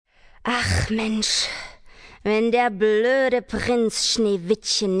Ach Mensch, wenn der blöde Prinz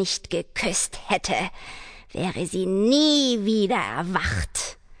Schneewittchen nicht geküsst hätte, wäre sie nie wieder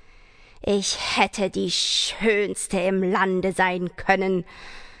erwacht. Ich hätte die Schönste im Lande sein können.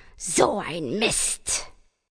 So ein Mist!